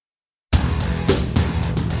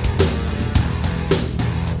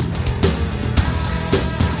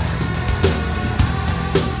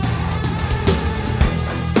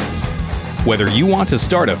Whether you want to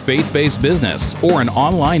start a faith-based business or an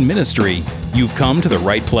online ministry, you've come to the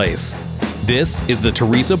right place. This is the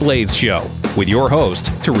Teresa Blaze Show with your host,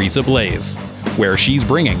 Teresa Blaze, where she's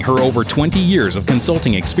bringing her over 20 years of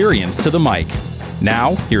consulting experience to the mic.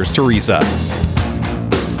 Now, here's Teresa.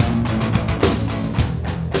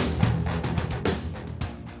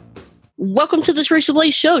 Welcome to the Teresa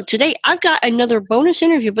Blaze Show. Today, I've got another bonus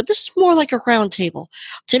interview, but this is more like a roundtable.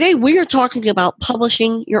 Today, we are talking about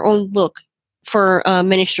publishing your own book for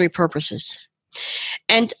ministry purposes.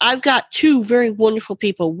 And I've got two very wonderful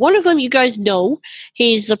people. One of them you guys know.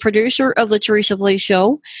 He's the producer of the Teresa Blaze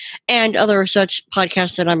Show and other such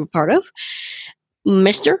podcasts that I'm a part of,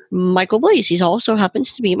 Mr. Michael Blaze. He also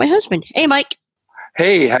happens to be my husband. Hey, Mike.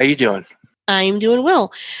 Hey, how you doing? I'm doing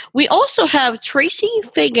well. We also have Tracy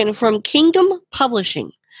Fagan from Kingdom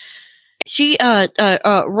Publishing. She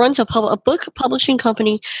runs a book publishing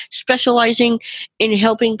company specializing in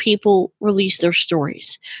helping people release their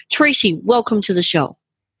stories. Tracy, welcome to the show.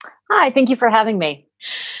 Hi, thank you for having me.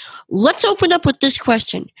 Let's open up with this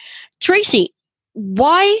question. Tracy,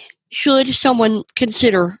 why should someone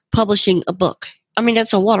consider publishing a book? I mean,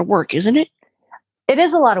 that's a lot of work, isn't it? It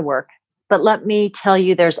is a lot of work. But let me tell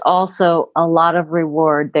you, there's also a lot of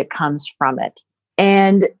reward that comes from it.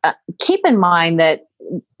 And keep in mind that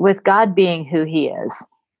with God being who he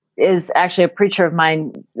is actually a preacher of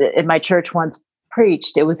mine in my church once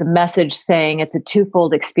preached. It was a message saying it's a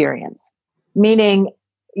twofold experience, meaning,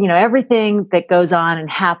 everything that goes on and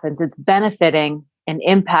happens, it's benefiting and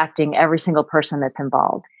impacting every single person that's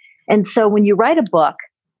involved. And so when you write a book,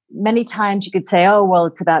 many times you could say, oh, well,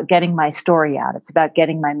 it's about getting my story out. It's about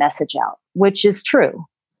getting my message out, which is true.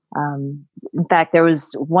 In fact, there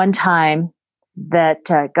was one time that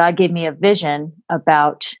God gave me a vision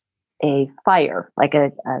about a fire, like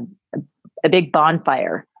a big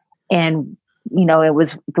bonfire. And, it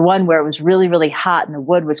was the one where it was really, really hot and the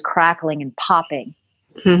wood was crackling and popping.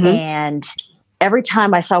 Mm-hmm. And every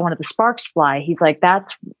time I saw one of the sparks fly, he's like,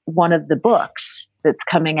 that's one of the books that's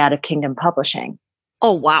coming out of Kingdom Publishing.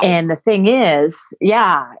 Oh, wow. And the thing is,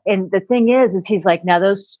 he's like, now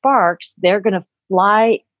those sparks, they're going to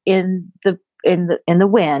fly in the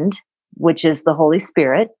wind, which is the Holy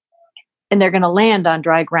Spirit, and they're going to land on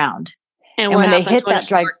dry ground. And when they hit that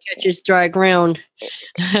catches dry ground?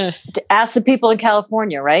 Ask the people in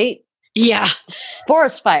California, right? Yeah.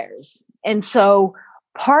 Forest fires. And so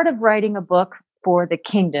part of writing a book for the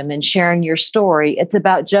kingdom and sharing your story, it's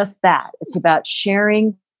about just that. It's about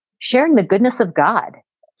sharing the goodness of God.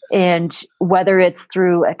 And whether it's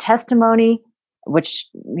through a testimony, which,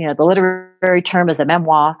 the literary term is a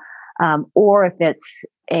memoir, or if it's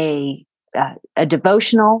a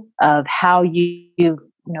devotional of how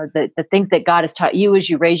the things that God has taught you as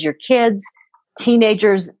you raise your kids,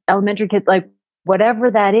 teenagers, elementary kids, like whatever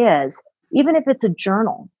that is, even if it's a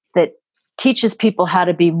journal that teaches people how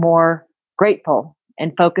to be more grateful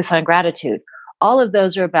and focus on gratitude, all of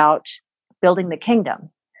those are about building the kingdom.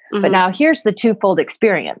 Mm-hmm. But now here's the twofold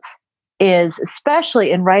experience is,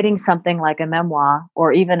 especially in writing something like a memoir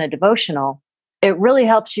or even a devotional, it really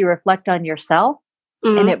helps you reflect on yourself.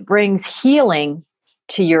 Mm-hmm. And it brings healing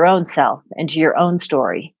to your own self and to your own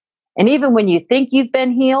story. And even when you think you've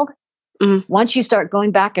been healed, mm-hmm. once you start going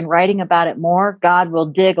back and writing about it more, God will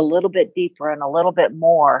dig a little bit deeper and a little bit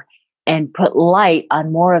more and put light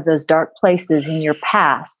on more of those dark places in your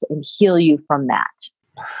past and heal you from that.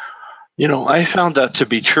 I found that to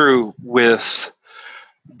be true with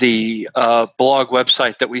the blog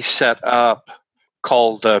website that we set up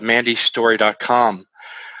called mandystory.com.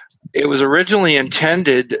 It was originally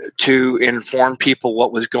intended to inform people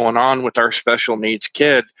what was going on with our special needs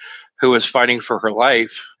kid who was fighting for her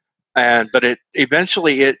life. But it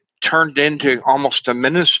eventually turned into almost a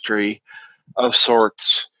ministry of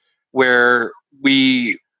sorts where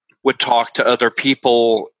we would talk to other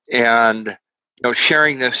people and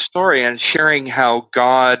sharing this story and sharing how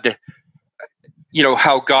God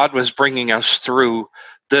was bringing us through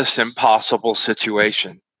this impossible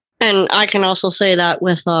situation. And I can also say that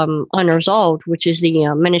with Unresolved, which is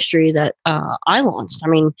the ministry that I launched. I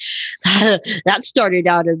mean, that started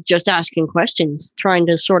out of just asking questions, trying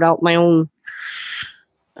to sort out my own,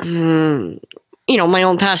 my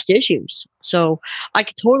own past issues. So I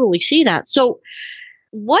could totally see that. So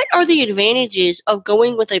what are the advantages of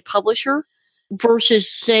going with a publisher versus,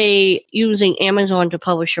 say, using Amazon to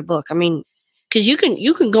publish your book? I mean, because you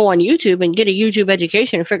can go on YouTube and get a YouTube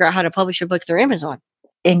education and figure out how to publish your book through Amazon.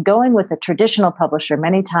 In going with a traditional publisher,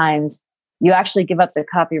 many times you actually give up the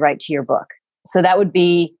copyright to your book. So that would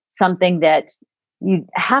be something that you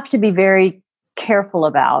have to be very careful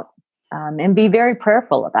about and be very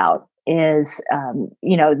prayerful about. is,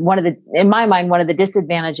 in my mind, one of the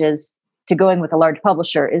disadvantages to going with a large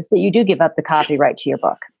publisher is that you do give up the copyright to your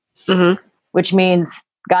book, which means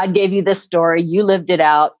God gave you this story, you lived it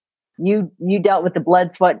out, you dealt with the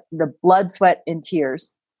blood, sweat, and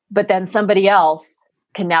tears, but then somebody else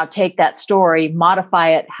can now take that story, modify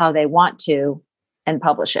it how they want to, and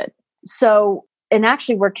publish it. So, and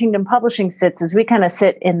actually where Kingdom Publishing sits is we kind of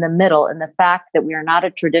sit in the middle in the fact that we are not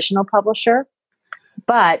a traditional publisher,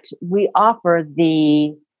 but we offer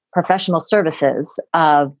the professional services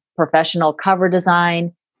of professional cover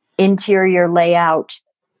design, interior layout.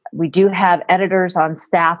 We do have editors on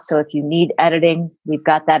staff, so if you need editing, we've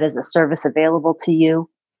got that as a service available to you,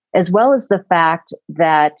 as well as the fact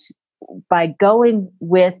that by going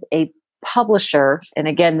with a publisher, and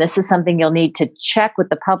again, this is something you'll need to check with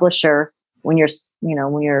the publisher when you're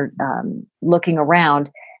looking around,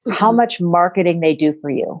 how much marketing they do for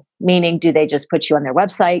you. Meaning, do they just put you on their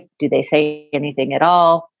website? Do they say anything at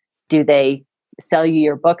all? Do they sell you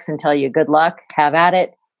your books and tell you good luck, have at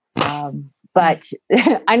it? But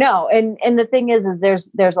I know, and the thing is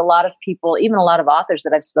there's a lot of people, even a lot of authors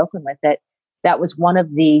that I've spoken with, that was one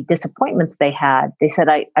of the disappointments they had. They said,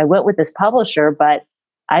 I went with this publisher, but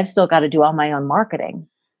I've still got to do all my own marketing.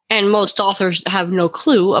 And most authors have no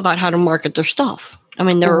clue about how to market their stuff. I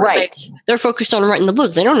mean, they're focused on writing the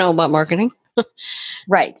book. They don't know about marketing.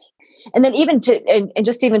 Right. And then even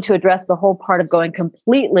to address the whole part of going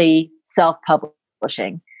completely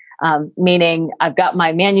self-publishing, meaning I've got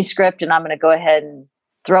my manuscript and I'm going to go ahead and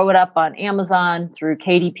throw it up on Amazon through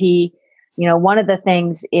KDP. One of the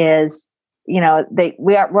things is,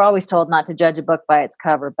 we're always told not to judge a book by its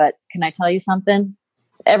cover, but can I tell you something?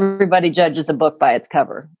 Everybody judges a book by its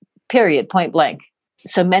cover, period, point blank.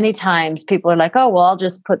 So many times people are like, oh, well, I'll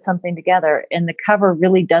just put something together. And the cover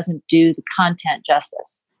really doesn't do the content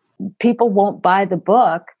justice. People won't buy the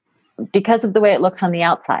book because of the way it looks on the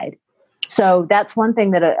outside. So that's one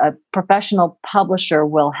thing that a professional publisher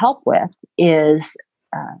will help with is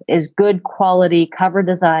good quality cover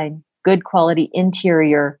design, good quality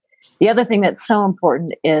interior. The other thing that's so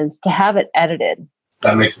important is to have it edited.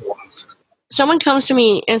 That makes sense. Someone comes to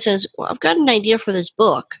me and says, well, I've got an idea for this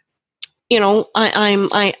book.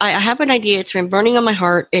 I have an idea. It's been burning on my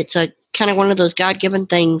heart. It's a kind of one of those God-given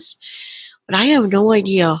things, but I have no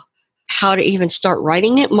idea how to even start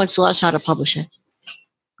writing it, much less how to publish it.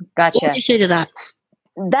 Gotcha. What would you say to that?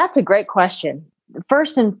 That's a great question.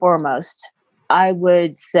 First and foremost, I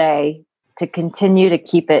would say to continue to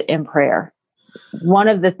keep it in prayer. One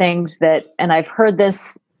of the things and I've heard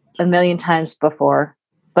this a million times before,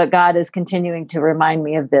 but God is continuing to remind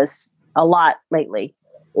me of this a lot lately,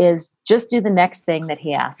 is just do the next thing that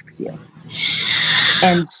he asks you.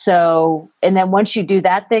 And then once you do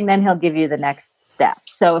that thing, then he'll give you the next step.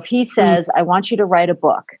 So if he says, I want you to write a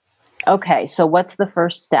book. Okay, so what's the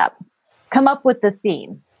first step? Come up with the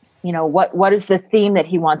theme. What is the theme that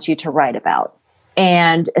he wants you to write about?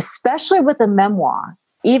 And especially with a memoir,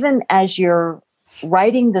 even as you're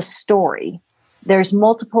writing the story, there's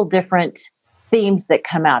multiple different themes that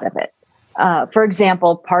come out of it. For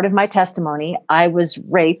example, part of my testimony, I was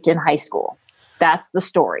raped in high school. That's the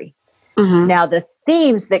story. Mm-hmm. Now, the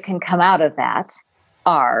themes that can come out of that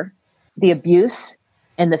are the abuse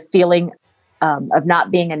and the feeling of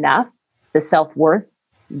not being enough, the self-worth,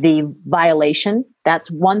 the violation.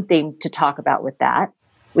 That's one theme to talk about with that.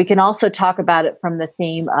 We can also talk about it from the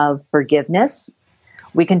theme of forgiveness.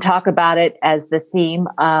 We can talk about it as the theme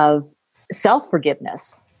of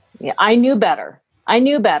self-forgiveness. I knew better.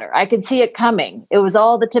 I could see it coming. It was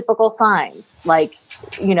all the typical signs,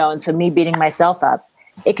 and so me beating myself up.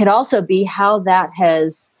 It could also be how that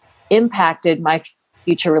has impacted my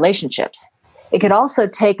future relationships. It could also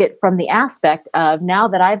take it from the aspect of now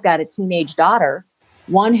that I've got a teenage daughter,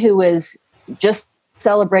 one who is just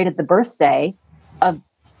celebrated the birthday of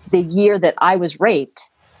the year that I was raped.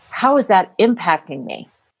 How is that impacting me?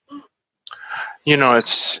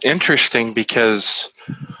 It's interesting because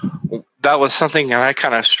that was something that I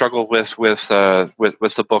kind of struggled with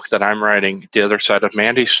the book that I'm writing, The Other Side of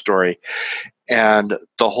Mandy's Story, and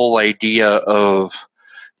the whole idea of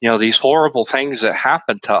these horrible things that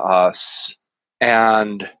happen to us.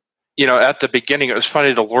 And at the beginning, it was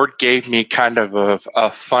funny. The Lord gave me kind of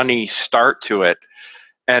a funny start to it,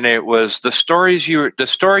 and it was the story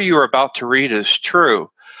you were about to read is true.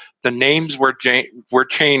 The names were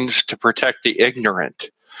changed to protect the ignorant.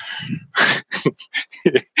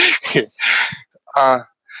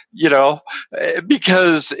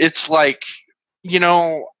 Because it's like,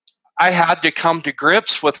 I had to come to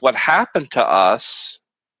grips with what happened to us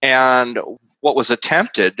and what was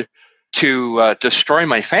attempted to destroy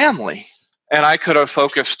my family. And I could have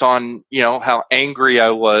focused on, how angry I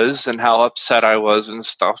was and how upset I was and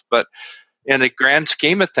stuff. But in the grand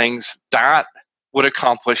scheme of things, that would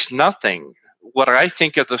accomplish nothing. What I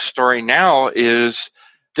think of the story now is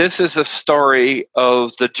this is a story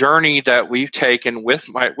of the journey that we've taken with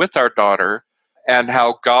our daughter, and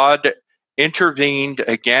how God intervened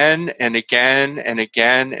again and again and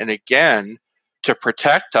again and again to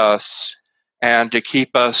protect us and to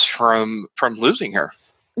keep us from losing her.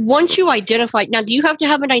 Once you identify, now do you have to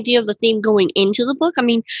have an idea of the theme going into the book? I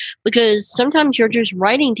mean, because sometimes you're just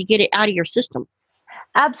writing to get it out of your system.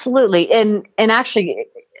 Absolutely. And actually,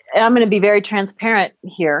 I'm going to be very transparent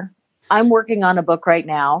here. I'm working on a book right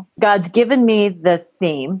now. God's given me the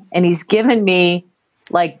theme, and he's given me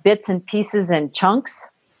like bits and pieces and chunks,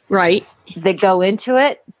 right, that go into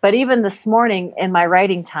it. But even this morning in my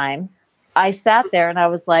writing time, I sat there and I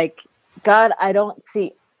was like, God, I don't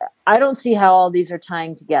see how all these are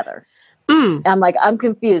tying together. I'm like, I'm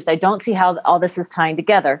confused. I don't see how all this is tying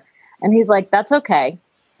together. And he's like, that's okay.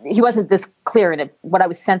 He wasn't this clear in it. What I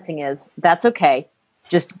was sensing is, that's okay.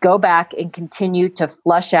 Just go back and continue to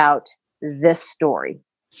flush out this story,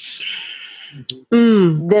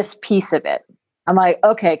 this piece of it. I'm like,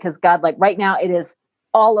 okay, because God, like right now it is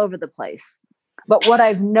all over the place. But what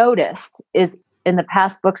I've noticed is in the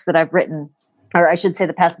past books that I've written, or I should say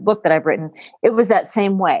the past book that I've written, it was that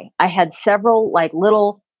same way. I had several like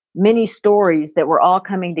little mini stories that were all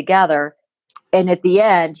coming together. And at the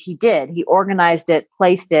end, he organized it,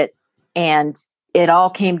 placed it, and it all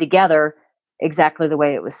came together exactly the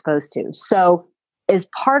way it was supposed to. So as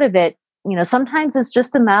part of it, sometimes it's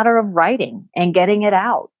just a matter of writing and getting it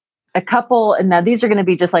out. And now these are going to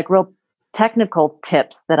be just like real technical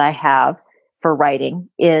tips that I have for writing,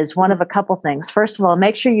 is one of a couple things. First of all,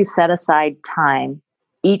 make sure you set aside time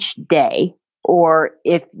each day, or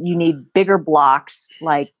if you need bigger blocks,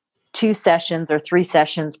 like 2 sessions or 3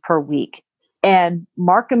 sessions per week, and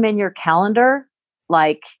mark them in your calendar,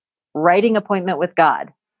 like writing appointment with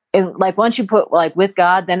God. And like once you put like with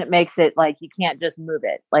God, then it makes it like you can't just move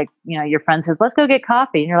it. Like, your friend says, let's go get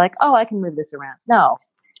coffee. And you're like, oh, I can move this around. No.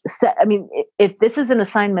 If this is an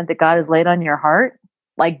assignment that God has laid on your heart,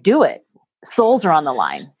 like do it. Souls are on the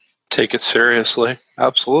line. Take it seriously.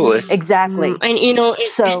 Absolutely. Exactly. And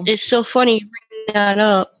it's so funny you bring that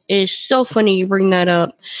up. It's so funny you bring that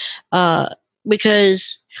up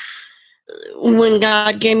because when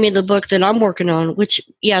God gave me the book that I'm working on, which,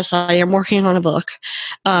 yes, I am working on a book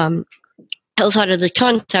outside of the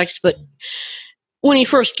context, but when he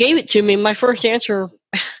first gave it to me, my first answer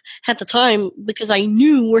at the time, because I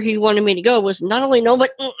knew where he wanted me to go, was not only no,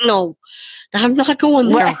 but no, I'm not going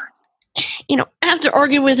there. Right. After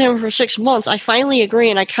arguing with him for 6 months, I finally agree,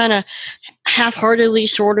 and I kind of half-heartedly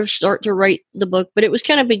sort of start to write the book, but it was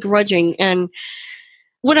kind of begrudging. And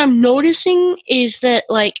what I'm noticing is that,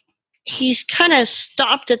 like, he's kind of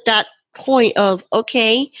stopped at that point of,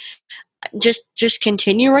 okay, just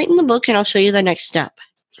continue writing the book and I'll show you the next step.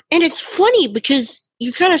 And it's funny because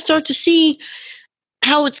you kind of start to see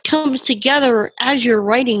how it comes together as you're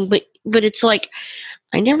writing, but it's like,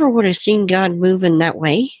 I never would have seen God move in that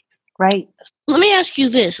way. Right. Let me ask you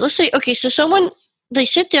this. Let's say, okay, so they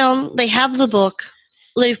sit down, they have the book,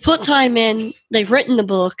 they've put time in, they've written the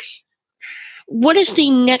book. What is the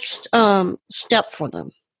next step for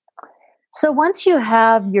them? So once you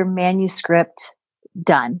have your manuscript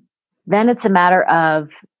done, then it's a matter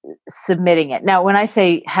of submitting it. Now, when I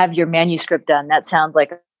say have your manuscript done, that sounds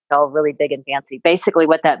like all really big and fancy. Basically,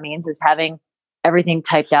 what that means is having everything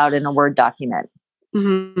typed out in a Word document.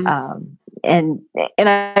 Mm-hmm. And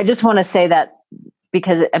I just want to say that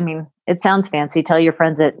because, it sounds fancy. Tell your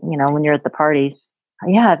friends that, when you're at the party,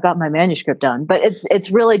 yeah, I've got my manuscript done. But it's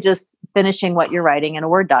really just finishing what you're writing in a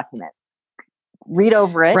Word document. Read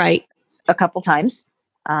over it. Right. A couple times.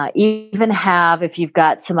 Even have, if you've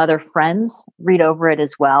got some other friends, read over it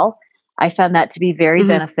as well. I found that to be very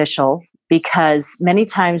beneficial, because many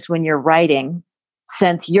times when you're writing,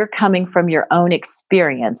 since you're coming from your own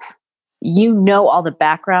experience, all the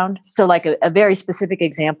background. So like a very specific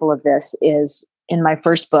example of this is in my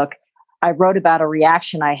first book, I wrote about a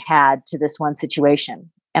reaction I had to this one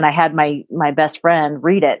situation. And I had my best friend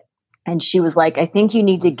read it. And she was like, I think you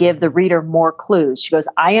need to give the reader more clues. She goes,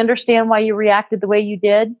 I understand why you reacted the way you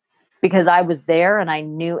did, because I was there and I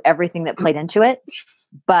knew everything that played into it.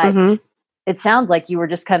 But it sounds like you were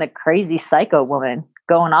just kind of crazy psycho woman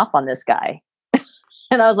going off on this guy.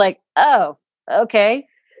 And I was like, oh, okay.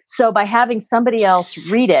 So by having somebody else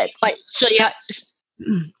read it. So you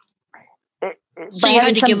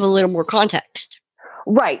had to give a little more context.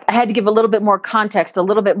 Right. I had to give a little bit more context, a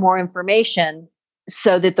little bit more information,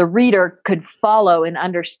 so that the reader could follow and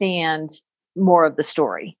understand more of the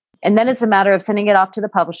story. And then it's a matter of sending it off to the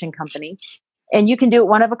publishing company. And you can do it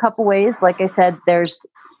one of a couple ways. Like I said,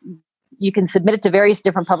 you can submit it to various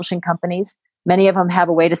different publishing companies. Many of them have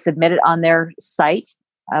a way to submit it on their site.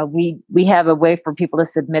 We have a way for people to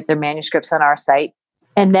submit their manuscripts on our site,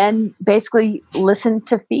 and then basically listen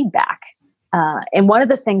to feedback. And one of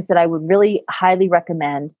the things that I would really highly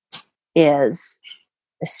recommend is,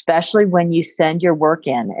 especially when you send your work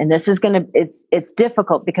in, and this is it's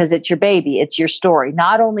difficult because it's your baby, it's your story.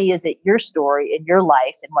 Not only is it your story in your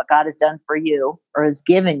life and what God has done for you or has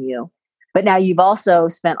given you, but now you've also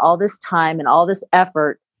spent all this time and all this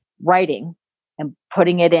effort writing and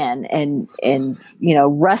putting it in and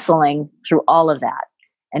wrestling through all of that.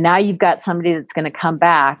 And now you've got somebody that's going to come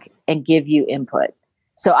back and give you input.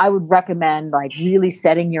 So I would recommend really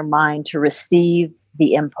setting your mind to receive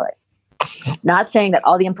the input. Not saying that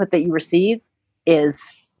all the input that you receive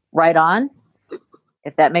is right on,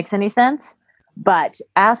 if that makes any sense, but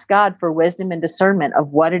ask God for wisdom and discernment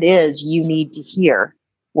of what it is you need to hear,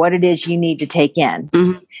 what it is you need to take in.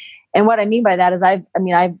 Mm-hmm. And what I mean by that is I've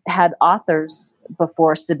had authors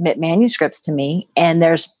before submit manuscripts to me, and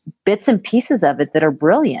there's bits and pieces of it that are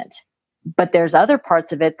brilliant, but there's other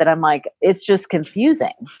parts of it that I'm like, it's just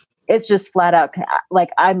confusing. It's just flat out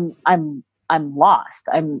I'm lost.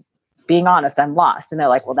 I'm being honest, I'm lost. And they're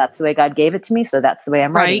like, well, that's the way God gave it to me, so that's the way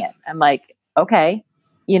I'm writing it. I'm like, okay.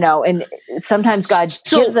 And sometimes God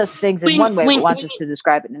gives us things in one way, but wants us to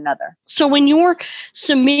describe it in another. So when you're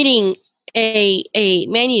submitting a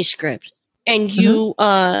manuscript and you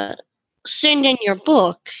send in your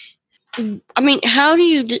book, I mean, how do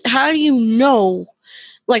you know,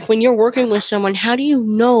 when you're working with someone, how do you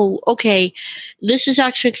know, okay, this is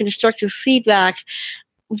actually constructive feedback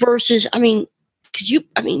versus,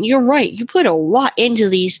 you're right, you put a lot into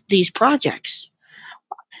these projects.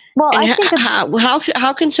 Well, and I think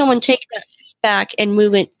how can someone take that feedback and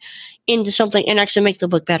move it into something and actually make the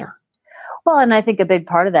book better? Well, and I think a big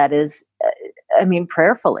part of that is,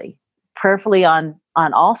 prayerfully on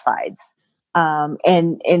all sides.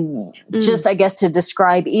 And just, I guess, to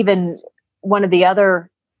describe even one of the other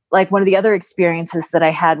experiences that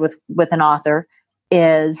I had with an author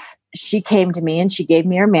is she came to me and she gave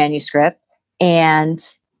me her manuscript and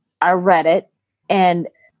I read it, and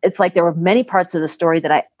it's like there were many parts of the story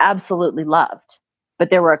that I absolutely loved, but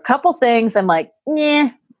there were a couple things I'm like,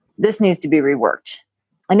 this needs to be reworked.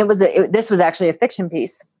 And this was actually a fiction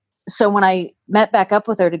piece. So when I met back up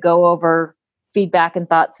with her to go over feedback and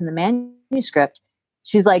thoughts in the manuscript,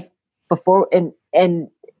 she's like, and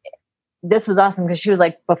this was awesome because she was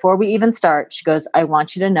like, before we even start, she goes, I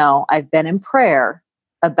want you to know I've been in prayer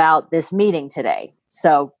about this meeting today.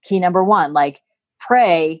 So key number one,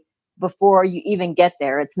 pray before you even get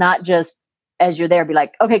there. It's not just as you're there, be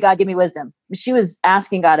like, okay, God, give me wisdom. She was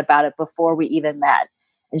asking God about it before we even met.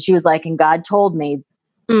 And she was like, and God told me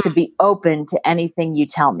to be open to anything you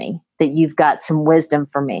tell me, that you've got some wisdom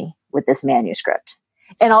for me with this manuscript.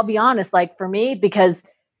 And I'll be honest, for me, because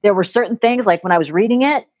there were certain things, when I was reading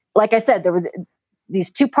it, like I said, there were these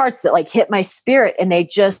two parts that hit my spirit, and they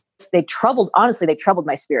troubled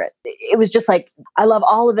my spirit. It was just I love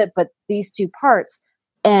all of it, but these two parts.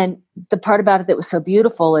 And the part about it that was so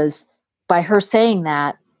beautiful is by her saying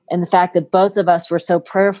that, and the fact that both of us were so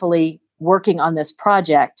prayerfully working on this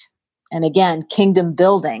project. And again, kingdom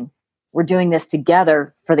building. We're doing this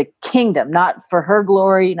together for the kingdom, not for her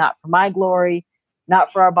glory, not for my glory,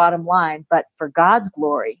 not for our bottom line, but for God's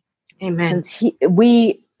glory. Amen. Since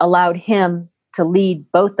we allowed him to lead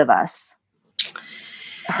both of us.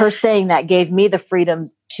 Her saying that gave me the freedom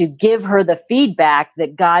to give her the feedback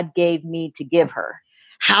that God gave me to give her.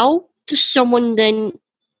 How does someone then,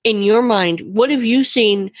 in your mind, what have you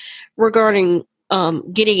seen regarding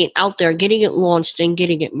getting it out there, getting it launched, and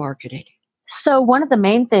getting it marketed? So one of the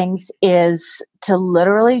main things is to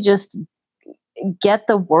literally just get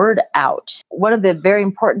the word out. One of the very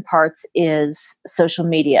important parts is social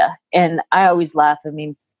media. And I always laugh.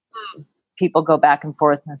 People go back and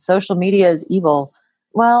forth, and social media is evil.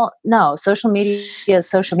 Well, no, social media is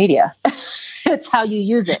social media. It's how you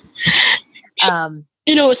use it.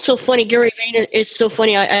 It's so funny. Gary Vee, it's so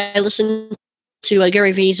funny. I listen to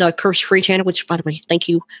Gary Vee's curse-free channel, which, by the way, thank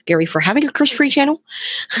you, Gary, for having a curse-free channel.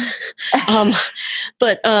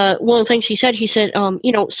 But one of the things he said,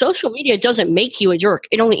 social media doesn't make you a jerk.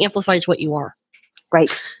 It only amplifies what you are.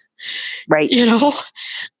 Right.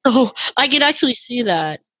 So I can actually see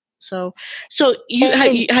that. So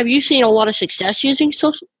have you seen a lot of success using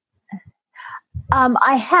social?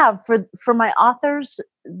 I have for my authors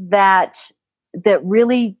that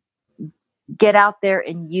really get out there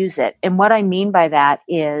and use it. And what I mean by that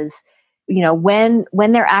is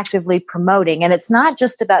when they're actively promoting, and it's not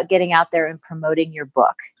just about getting out there and promoting your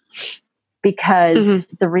book, because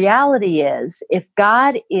the reality is, if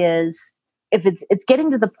it's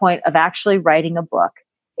getting to the point of actually writing a book,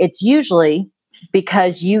 it's usually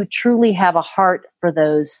because you truly have a heart for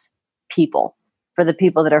those people, for the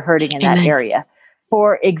people that are hurting in that area.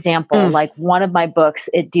 For example, like one of my books,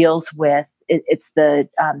 it deals with, it's the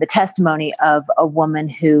testimony of a woman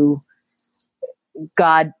who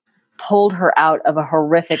God pulled her out of a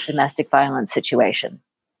horrific domestic violence situation.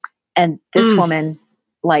 And this woman,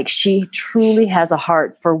 like, she truly has a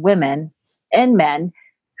heart for women and men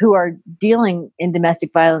who are dealing in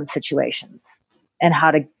domestic violence situations and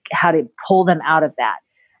how to pull them out of that.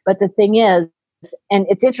 But the thing is, and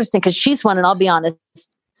it's interesting because she's one, and I'll be honest,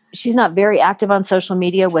 she's not very active on social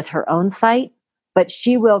media with her own site, but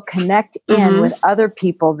she will connect in with other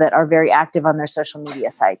people that are very active on their social media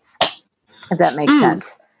sites, if that makes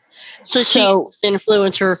sense. So she's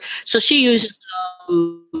influencer. So she uses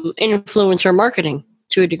influencer marketing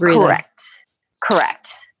to a degree.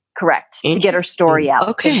 Correct. To get her story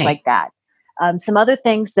out, things like that. Some other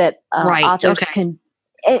things that authors can,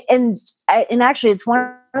 and actually, it's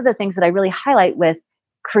one of the things that I really highlight with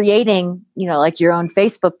creating, like your own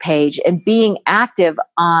Facebook page and being active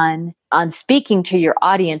on speaking to your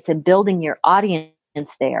audience and building your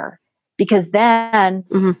audience there. Because then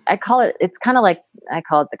I call it the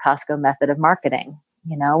Costco method of marketing.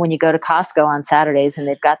 When you go to Costco on Saturdays and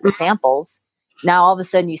they've got the samples, now all of a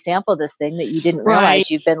sudden you sample this thing that you didn't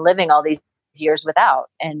realize you've been living all these years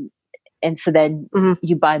without. And so then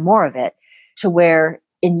you buy more of it, to where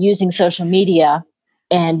in using social media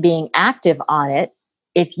and being active on it,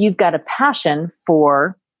 if you've got a passion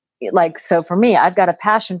for, so for me, I've got a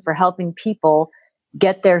passion for helping people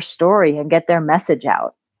get their story and get their message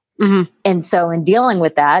out. And so in dealing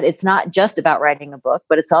with that, it's not just about writing a book,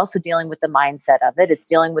 but it's also dealing with the mindset of it. It's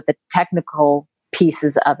dealing with the technical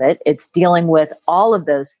pieces of it. It's dealing with all of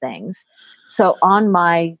those things. So on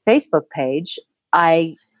my Facebook page,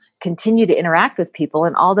 I continue to interact with people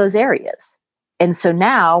in all those areas. And so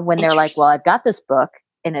now when they're like, well, I've got this book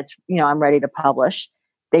and it's, I'm ready to publish,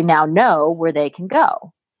 they now know where they can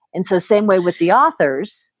go. And so same way with the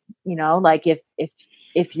authors, like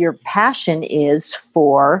if your passion is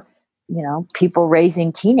for, people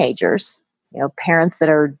raising teenagers, parents that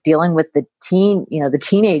are dealing with the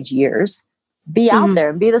teenage years, be out there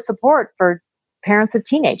and be the support for parents of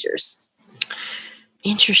teenagers.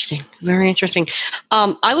 Interesting. Very interesting.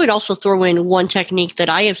 I would also throw in one technique that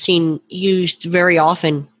I have seen used very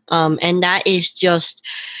often. And that is just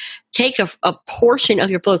take a portion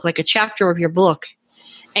of your book, like a chapter of your book,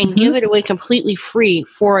 and give it away completely free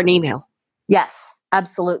for an email. Yes,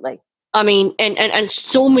 absolutely. I mean, and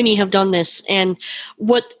so many have done this. And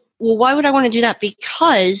why would I want to do that?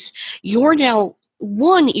 Because you're now,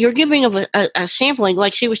 you're giving a sampling,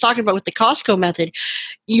 like she was talking about with the Costco method.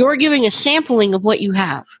 You're giving a sampling of what you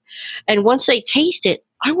have. And once they taste it,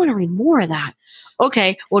 I want to read more of that.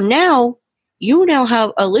 Okay, well now, you now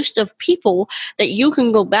have a list of people that you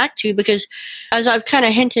can go back to, because as I've kind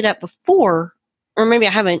of hinted at before, or maybe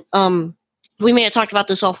I haven't, we may have talked about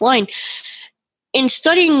this offline. In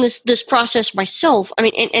studying this process myself, I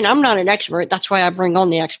mean, and I'm not an expert, that's why I bring on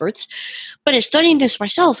the experts, but in studying this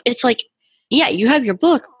myself, it's like, yeah, you have your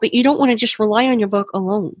book, but you don't want to just rely on your book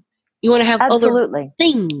alone. You want to have other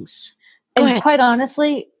things. And quite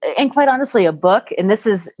honestly, a book, and this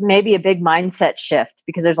is maybe a big mindset shift,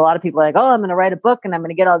 because there's a lot of people like, oh, I'm going to write a book and I'm going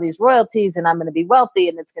to get all these royalties and I'm going to be wealthy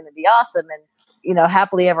and it's going to be awesome and,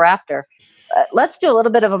 happily ever after. Let's do a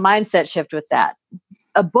little bit of a mindset shift with that.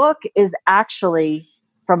 A book is actually,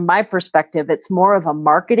 from my perspective, it's more of a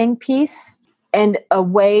marketing piece and a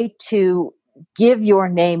way to give your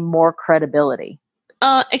name more credibility.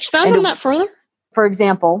 Expound on that further. For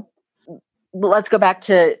example, let's go back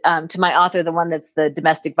to my author, the one that's the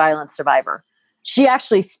domestic violence survivor. She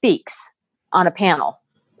actually speaks on a panel,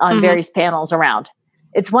 on various panels around.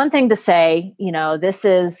 It's one thing to say, this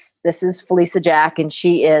is Felicia Jack and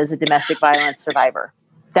she is a domestic violence survivor.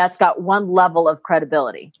 That's got one level of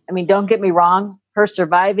credibility. I mean, don't get me wrong. Her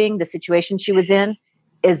surviving the situation she was in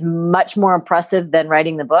is much more impressive than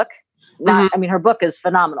writing the book. I mean, her book is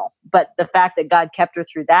phenomenal, but the fact that God kept her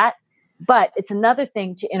through that. But it's another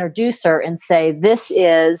thing to introduce her and say, this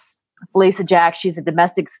is Felicia Jack. She's a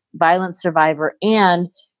domestic violence survivor, and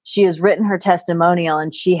she has written her testimonial,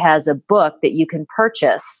 and she has a book that you can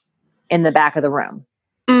purchase in the back of the room.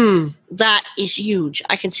 That is huge.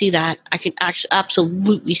 I can see that. I can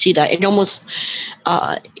absolutely see that. It almost,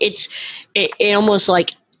 it almost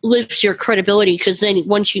like lifts your credibility, because then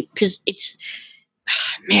because it's,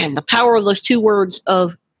 man, the power of those two words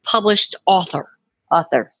of published author.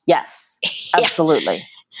 Yes, Yeah. absolutely.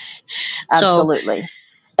 So- Absolutely.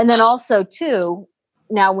 And then also too,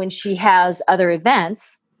 now when she has other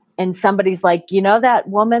events and somebody's like, you know, that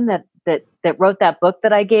woman that wrote that book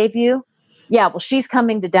that I gave you? Yeah, well, she's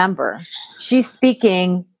coming to Denver. She's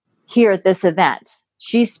speaking here at this event.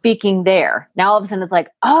 She's speaking there. Now all of a sudden it's like,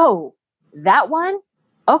 oh, that one?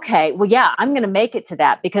 Okay, well, yeah, I'm going to make it to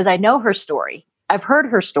that because I know her story. I've heard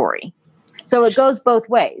her story. So it goes both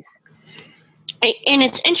ways. And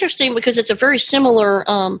it's interesting because it's a very similar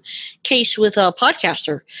case with a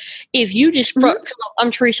podcaster. If you just come up, I'm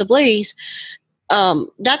Teresa Blaze,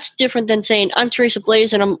 that's different than saying I'm Teresa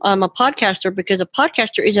Blaze and I'm a podcaster, because a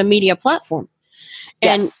podcaster is a media platform.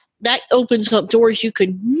 And Yes. that opens up doors you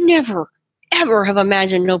could never, ever have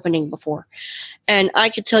imagined opening before. And I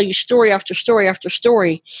could tell you story after story after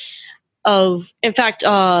story of, in fact,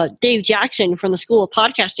 Dave Jackson from the School of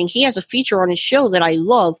Podcasting, he has a feature on his show that I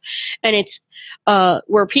love. And it's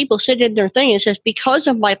where people sit in their thing and it says, because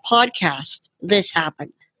of my podcast, this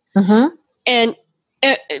happened. Mm-hmm. And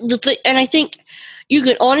and I think you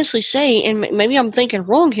could honestly say, and maybe I'm thinking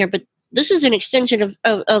wrong here, but this is an extension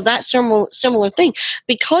of that similar thing.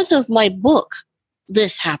 Because of my book,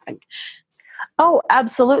 this happened. Oh,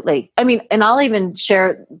 absolutely. I mean, and I'll even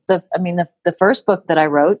share the first book that I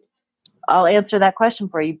wrote. I'll answer that question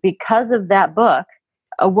for you. Because of that book,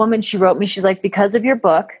 a woman, she wrote me, she's like, because of your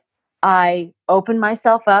book, I opened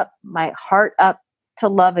myself up, my heart up to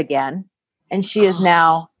love again. And she is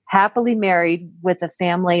now happily married with a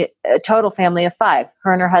total family of 5.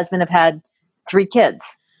 Her and her husband have had 3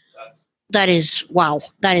 kids. That is, wow.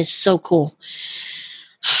 That is so cool.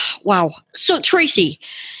 Wow. So Tracy,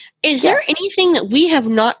 is there anything that we have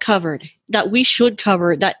not covered that we should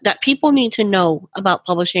cover that people need to know about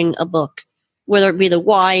publishing a book, whether it be the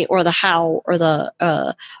why or the how or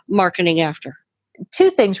the marketing after? 2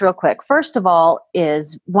 things real quick. First of all,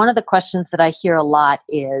 is one of the questions that I hear a lot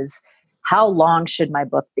is, how long should my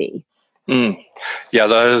book be? Yeah,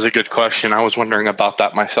 that is a good question. I was wondering about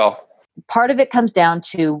that myself. Part of it comes down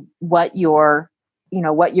to what your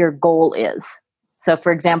goal is. So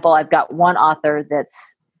for example, I've got one author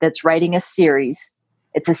that's writing a series.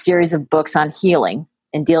 It's a series of books on healing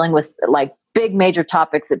and dealing with like big major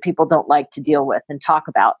topics that people don't like to deal with and talk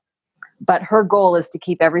about. But her goal is to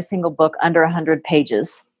keep every single book under 100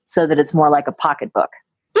 pages so that it's more like a pocketbook.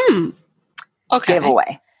 Okay.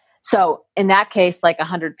 Giveaway. So in that case, like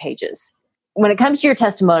 100 pages. When it comes to your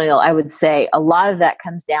testimonial, I would say a lot of that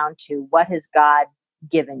comes down to what has God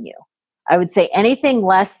given you. I would say anything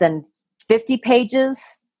less than 50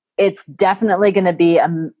 pages, it's definitely going to be,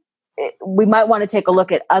 we might want to take a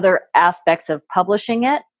look at other aspects of publishing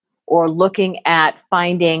it, or looking at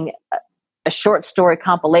finding a short story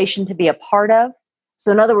compilation to be a part of.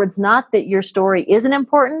 So in other words, not that your story isn't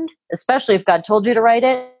important, especially if God told you to write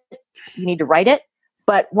it, you need to write it.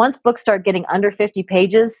 But once books start getting under 50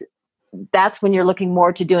 pages, that's when you're looking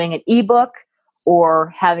more to doing an ebook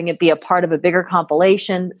or having it be a part of a bigger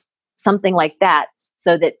compilation, something like that,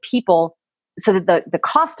 so that the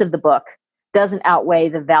cost of the book doesn't outweigh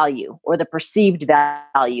the value or the perceived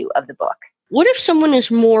value of the book. What if someone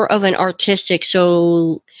is more of an artistic,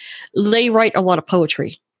 so they write a lot of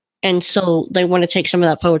poetry, and so they want to take some of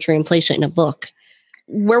that poetry and place it in a book?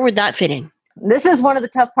 Where would that fit in? This is one of the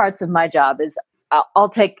tough parts of my job, is I'll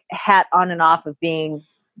take hat on and off of being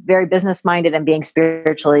very business minded and being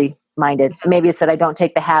spiritually minded. Maybe it's that I don't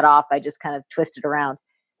take the hat off. I just kind of twist it around.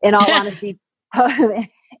 In all honesty,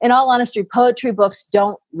 poetry books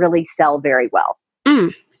don't really sell very well.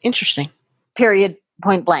 Interesting. Period.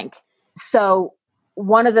 Point blank. So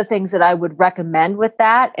one of the things that I would recommend with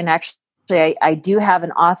that, and actually I do have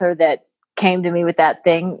an author that came to me with that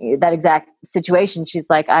exact situation. She's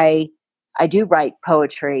like, I do write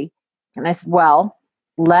poetry. And I said, well,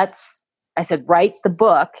 write the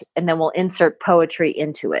book and then we'll insert poetry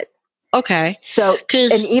into it. Okay. So,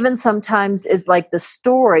 and even sometimes is like the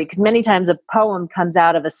story, because many times a poem comes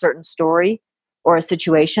out of a certain story or a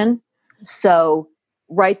situation. So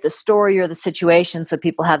write the story or the situation so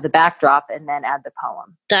people have the backdrop and then add the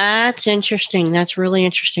poem. That's interesting. That's really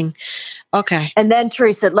interesting. Okay. And then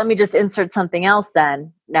Teresa, let me just insert something else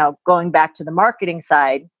then. Now, going back to the marketing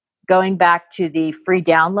side, going back to the free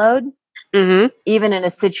download, even in a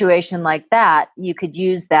situation like that, you could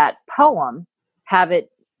use that poem, have it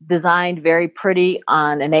designed very pretty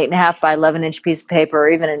on an 8.5 by 11 inch piece of paper, or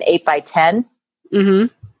even an 8 by 10.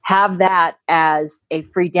 Have that as a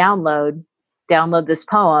free download. Download this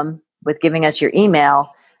poem with giving us your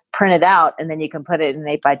email, print it out, and then you can put it in an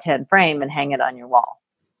 8 by 10 frame and hang it on your wall.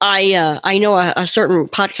 I know a certain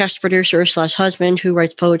podcast producer / husband who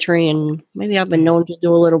writes poetry, and maybe I've been known to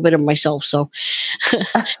do a little bit of myself. So,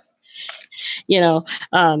 and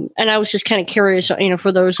I was just kind of curious,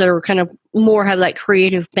 for those that are kind of more have that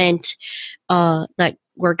creative bent, that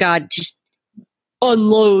where God just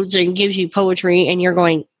unloads and gives you poetry, and you're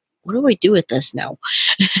going, what do I do with this now?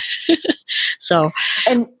 So,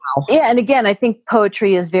 and again, I think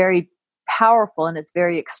poetry is very powerful and it's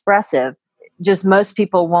very expressive. Just most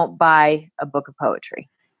people won't buy a book of poetry.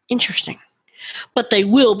 Interesting. But they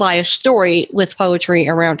will buy a story with poetry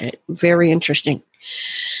around it. Very interesting.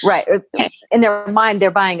 Right. In their mind,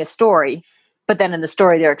 they're buying a story, but then in the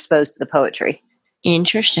story, they're exposed to the poetry.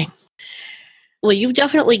 Interesting. Well, you've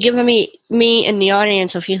definitely given me and the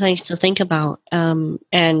audience a few things to think about.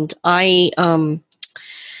 And I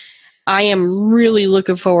am really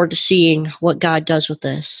looking forward to seeing what God does with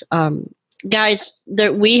this. Guys,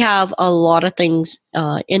 we have a lot of things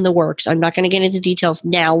in the works. I'm not going to get into details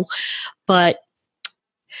now, but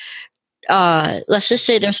let's just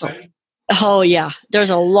say there's a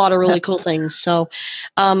lot of really cool things. So,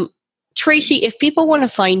 Tracy, if people want to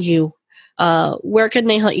find you, where can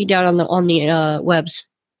they hunt you down on the webs?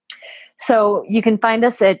 So you can find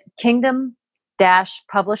us at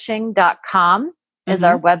kingdom-publishing.com is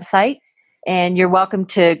our website. And you're welcome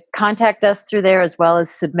to contact us through there as well as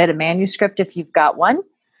submit a manuscript if you've got one.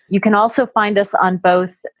 You can also find us on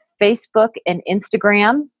both Facebook and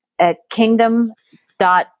Instagram at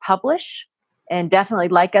kingdom.publish, and definitely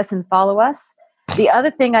like us and follow us. The other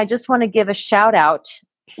thing, I just want to give a shout out.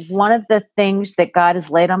 One of the things that God has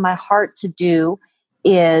laid on my heart to do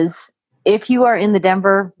is if you are in the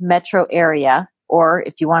Denver metro area, or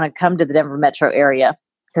if you want to come to the Denver metro area,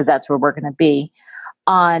 because that's where we're going to be,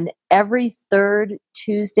 on every third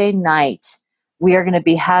Tuesday night, we are going to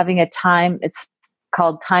be having a time. It's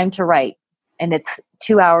called Time to Write, and it's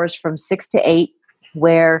 2 hours from 6 to 8,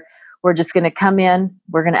 where we're just going to come in.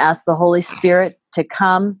 We're going to ask the Holy Spirit to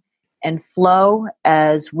come and flow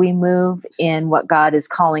as we move in what God is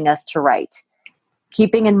calling us to write.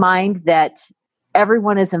 Keeping in mind that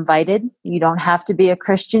everyone is invited. You don't have to be a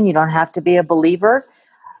Christian. You don't have to be a believer.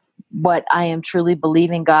 What I am truly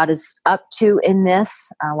believing God is up to in this,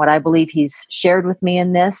 what I believe He's shared with me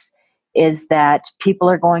in this, is that people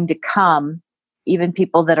are going to come, even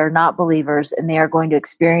people that are not believers, and they are going to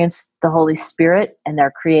experience the Holy Spirit and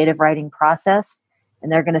their creative writing process. And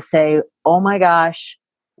they're going to say, oh my gosh,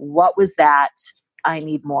 what was that? I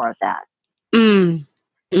need more of that.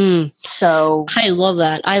 So I love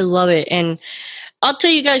that. I love it. And I'll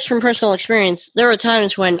tell you guys from personal experience, there are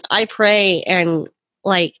times when I pray and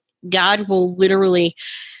God will literally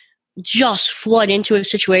just flood into a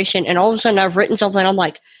situation, and all of a sudden I've written something, I'm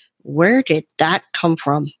like, where did that come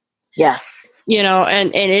from? Yes.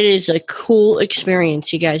 And it is a cool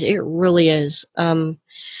experience, you guys. It really is. So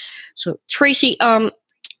Tracy,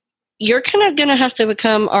 you're kind of going to have to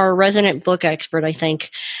become our resident book expert, I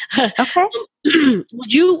think. Okay.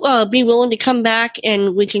 Would you be willing to come back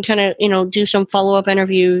and we can kind of, do some follow-up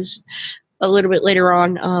interviews a little bit later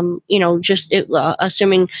on,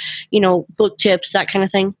 assuming, book tips, that kind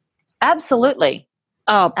of thing? Absolutely.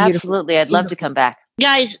 Oh, beautiful. Absolutely. I'd love to come back.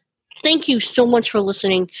 Guys, thank you so much for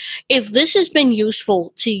listening. If this has been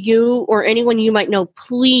useful to you or anyone you might know,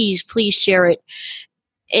 please share it.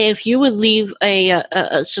 If you would leave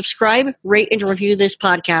a subscribe, rate, and review this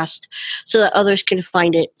podcast so that others can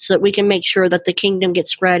find it, so that we can make sure that the kingdom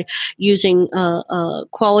gets spread using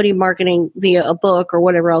quality marketing via a book or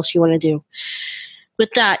whatever else you want to do.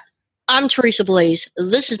 With that, I'm Teresa Blaze.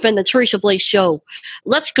 This has been the Teresa Blaze Show.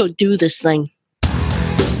 Let's go do this thing.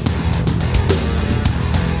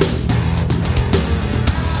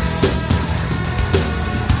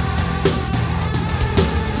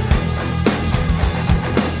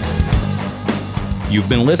 You've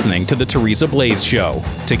been listening to The Teresa Blaze Show.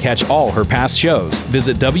 To catch all her past shows,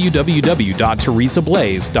 visit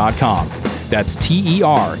www.teresablaze.com. That's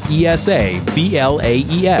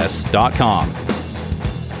TeresABlaze.com.